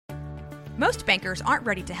Most bankers aren't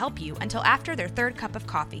ready to help you until after their third cup of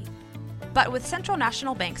coffee. But with Central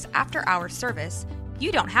National Bank's after-hours service,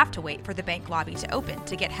 you don't have to wait for the bank lobby to open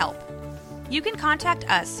to get help. You can contact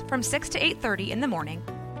us from 6 to 8:30 in the morning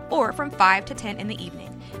or from 5 to 10 in the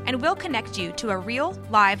evening, and we'll connect you to a real,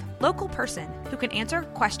 live, local person who can answer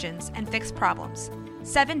questions and fix problems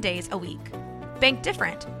 7 days a week. Bank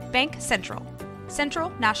different. Bank Central. Central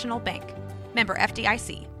National Bank. Member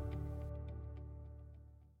FDIC.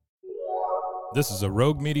 This is a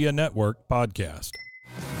Rogue Media Network podcast.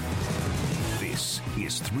 This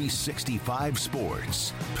is 365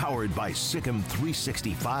 Sports, powered by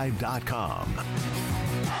SicEm365.com.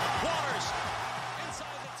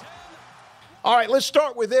 All right, let's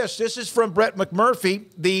start with this. This is from Brett McMurphy.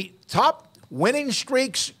 The top winning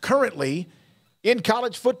streaks currently in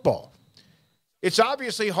college football. It's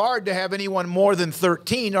obviously hard to have anyone more than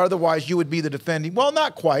 13, otherwise you would be the defending. Well,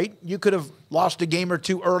 not quite. You could have lost a game or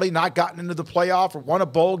two early, not gotten into the playoff, or won a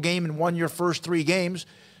bowl game and won your first 3 games.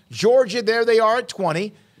 Georgia, there they are at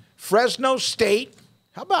 20. Fresno State,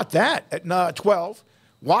 how about that, at 12.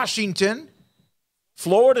 Washington,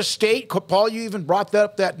 Florida State, Paul, you even brought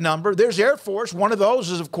up that number. There's Air Force. One of those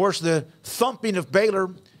is, of course, the thumping of Baylor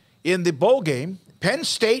in the bowl game. Penn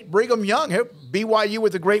State, Brigham Young, BYU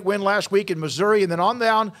with a great win last week in Missouri, and then on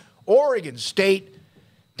down, Oregon State,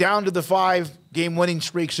 down to the 5-game winning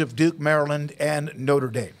streaks of Duke, Maryland, and Notre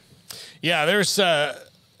Dame. Yeah, there's,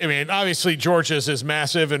 obviously Georgia's is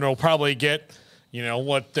massive, and will probably get,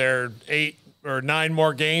 their 8 or 9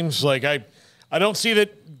 more games. Like, I don't see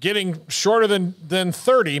that getting shorter than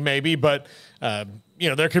 30 maybe, but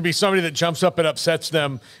there could be somebody that jumps up and upsets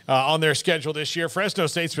them on their schedule this year. Fresno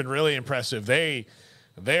State's been really impressive. They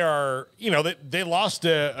are, they lost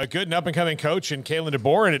a good and up-and-coming coach in Kalen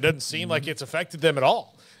DeBoer, and it doesn't seem like it's affected them at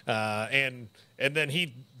all. And then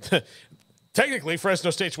he technically Fresno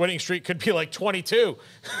State's winning streak could be like 22.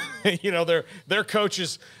 Their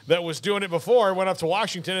coaches that was doing it before went up to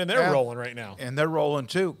Washington, and they're rolling right now. And they're rolling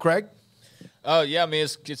too. Craig? Yeah,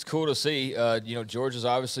 it's cool to see. Georgia's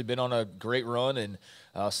obviously been on a great run and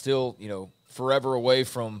still, forever away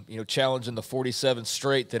from, challenging the 47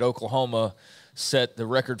 straight that Oklahoma set the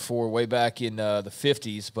record for way back in the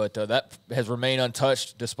 50s. But that has remained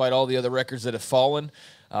untouched despite all the other records that have fallen.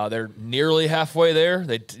 They're nearly halfway there.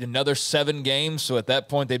 Another 7 games, so at that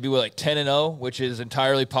point they'd be like 10-0, which is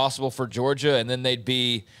entirely possible for Georgia, and then they'd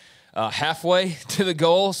be halfway to the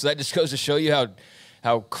goal. So that just goes to show you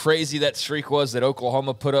how crazy that streak was that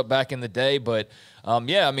Oklahoma put up back in the day. But,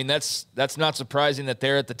 that's not surprising that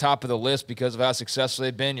they're at the top of the list because of how successful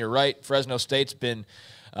they've been. You're right. Fresno State's been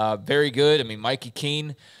very good. Mikey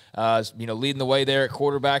Keene, leading the way there at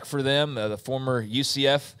quarterback for them, the former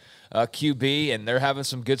UCF QB, and they're having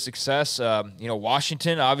some good success.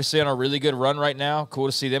 Washington, obviously on a really good run right now. Cool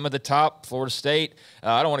to see them at the top. Florida State.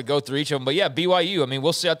 I don't want to go through each of them, but yeah, BYU.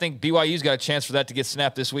 We'll see. I think BYU's got a chance for that to get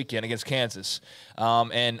snapped this weekend against Kansas.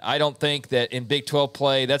 And I don't think that in Big 12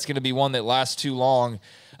 play that's going to be one that lasts too long.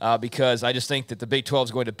 Because I just think that the Big 12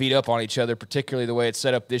 is going to beat up on each other, particularly the way it's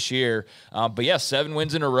set up this year. 7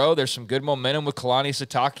 wins in a row. There's some good momentum with Kalani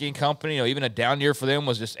Sitake and company. Even a down year for them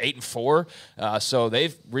was just 8-4. So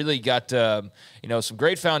they've really got some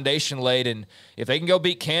great foundation laid. And if they can go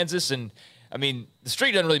beat Kansas, and the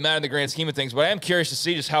streak doesn't really matter in the grand scheme of things, but I am curious to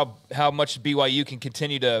see just how much BYU can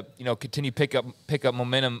continue to pick up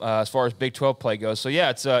momentum as far as Big 12 play goes. So yeah,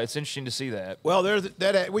 it's interesting to see that. Well,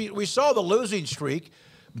 we saw the losing streak.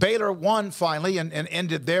 Baylor won finally and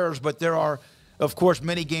ended theirs, but there are, of course,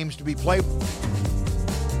 many games to be played.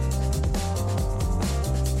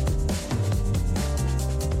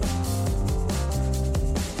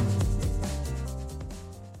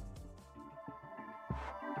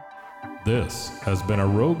 This has been a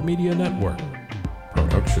Rogue Media Network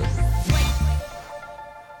production.